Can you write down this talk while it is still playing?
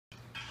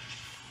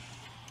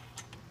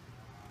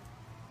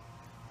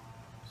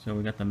So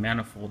we got the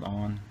manifold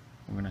on.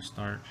 We're gonna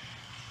start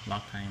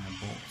locking the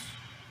bolts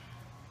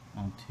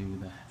onto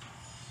the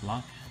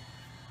block.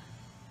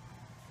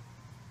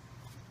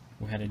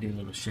 We had to do a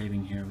little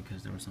shaving here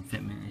because there were some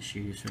fitment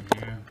issues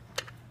right here.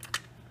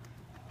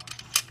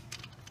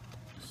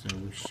 So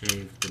we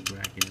shaved the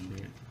bracket a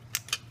bit.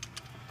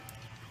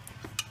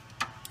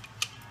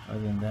 Other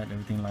than that,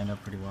 everything lined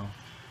up pretty well.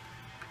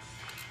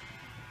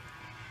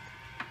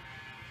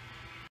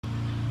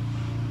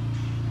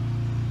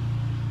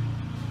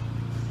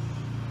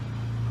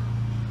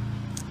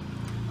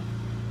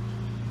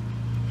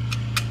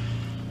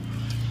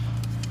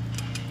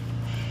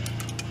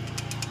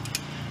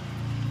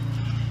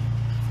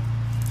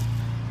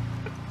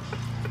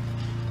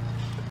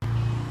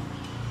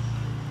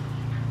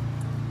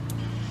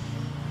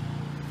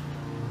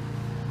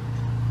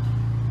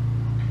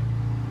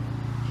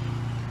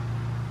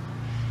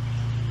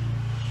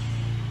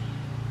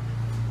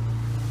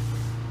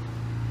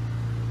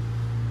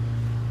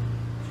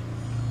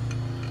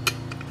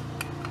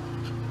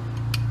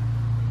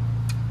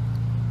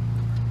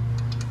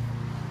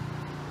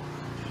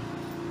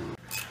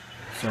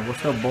 So we're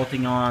still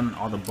bolting on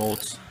all the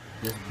bolts.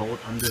 This bolt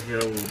under here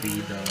will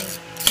be the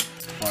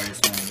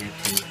hardest one to get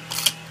to.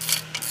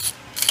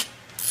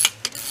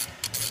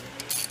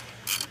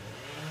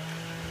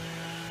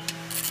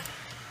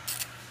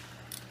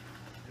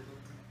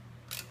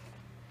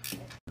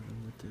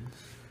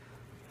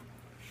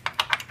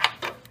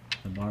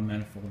 The bar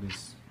manifold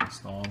is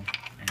installed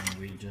and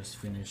we just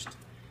finished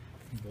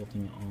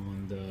bolting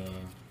on the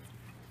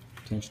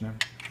tensioner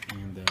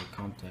and the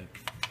contact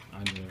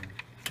idler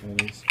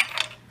pulleys.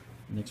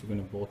 Next we're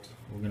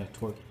gonna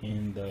torque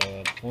in the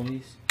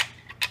pulleys.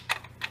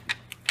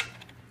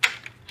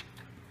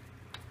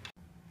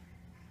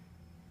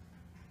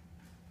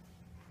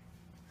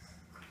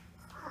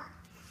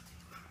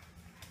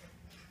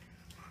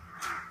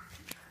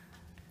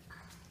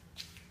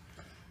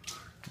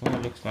 Well,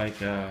 it looks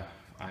like I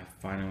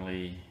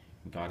finally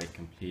got it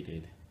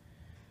completed.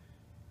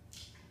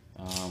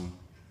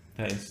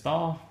 The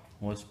install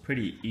was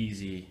pretty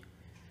easy.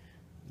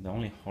 The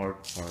only hard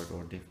part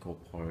or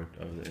difficult part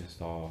of the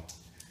install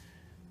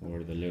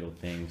were the little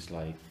things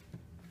like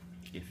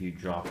if you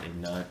drop a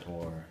nut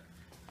or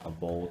a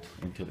bolt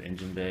into the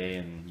engine bay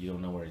and you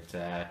don't know where it's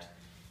at,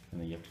 and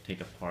then you have to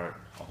take apart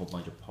a whole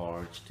bunch of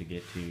parts to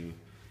get to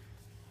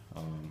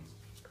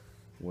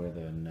where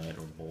the nut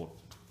or bolt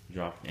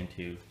dropped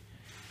into.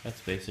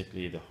 That's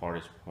basically the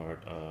hardest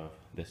part of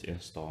this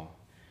install,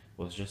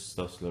 was just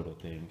those little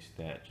things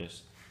that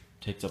just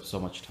takes up so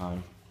much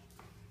time.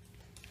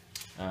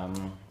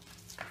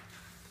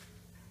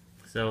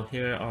 So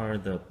here are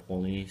the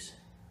pulleys.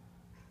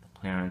 The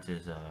clearance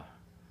is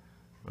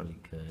really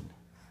good.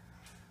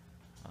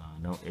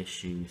 No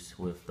issues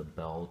with the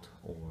belt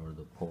or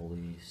the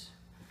pulleys.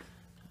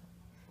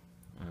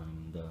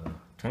 The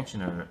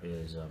tensioner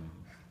is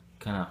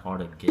kind of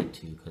hard to get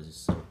to because it's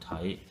so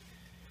tight.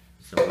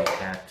 So we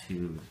had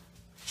to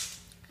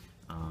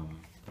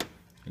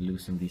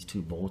loosen these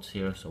two bolts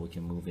here so we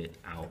can move it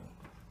out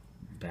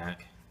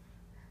back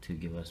to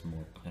give us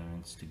more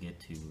clearance to get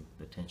to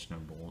the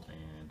tensioner bolt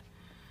and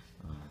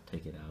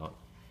take it out.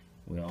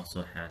 We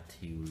also had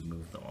to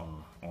remove the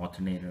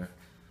alternator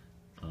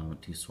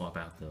to swap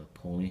out the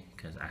pulley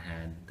because I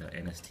had the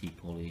NST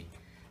pulley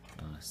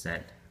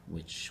set,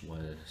 which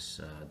was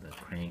the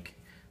crank,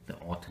 the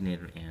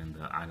alternator, and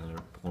the idler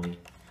pulley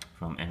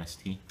from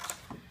NST.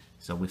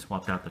 So we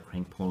swapped out the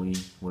crank pulley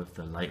with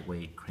the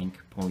lightweight crank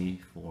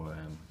pulley for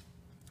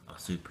a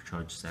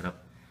supercharged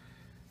setup.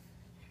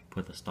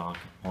 Put the stock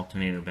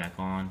alternator back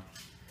on,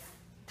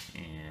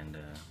 and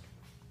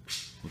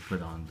we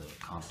put on the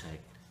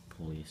contact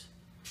pulleys.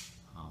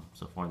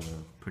 So far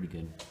they're pretty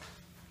good.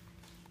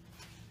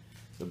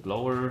 The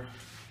blower,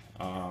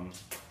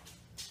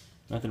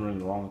 nothing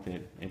really wrong with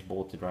it. It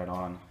bolted right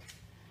on.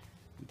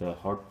 The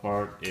hard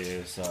part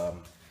is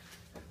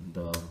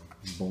the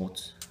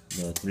bolts,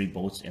 the 3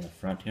 bolts in the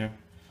front here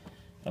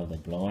of the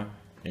blower.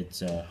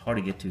 It's hard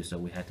to get to, so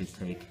we had to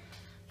take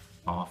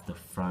off the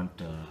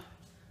front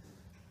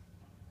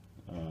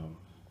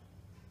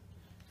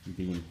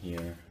beam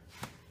here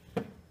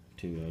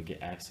to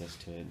get access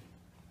to it.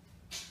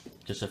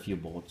 Just a few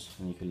bolts,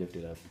 and you can lift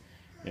it up.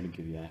 It'll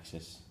give you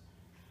access.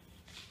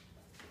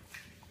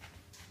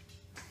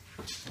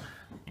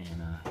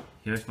 And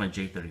here's my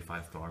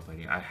J35 thrower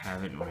body. I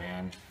haven't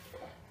ran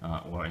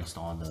or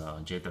installed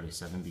the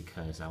J37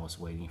 because I was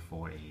waiting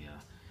for a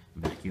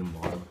vacuum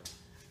bottom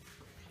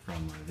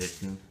from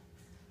Vacuum.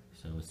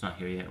 So it's not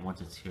here yet.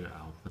 Once it's here,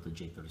 I'll put the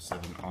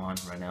J37 on.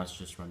 Right now it's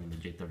just running the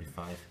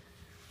J35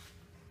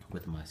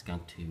 with my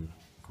skunk tube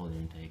cold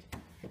intake.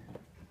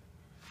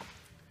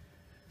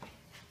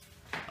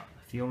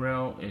 The fuel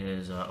rail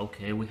is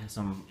okay. We had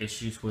some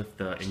issues with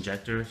the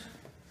injectors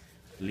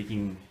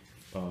leaking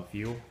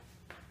fuel,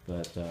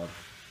 but I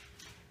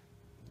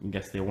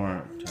guess they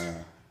weren't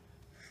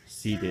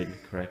seated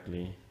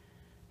correctly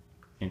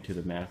into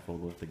the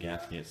manifold with the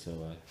gasket,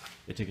 so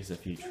it took us a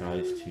few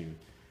tries to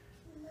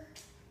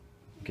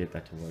get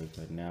that to work,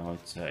 but now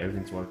it's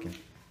everything's working.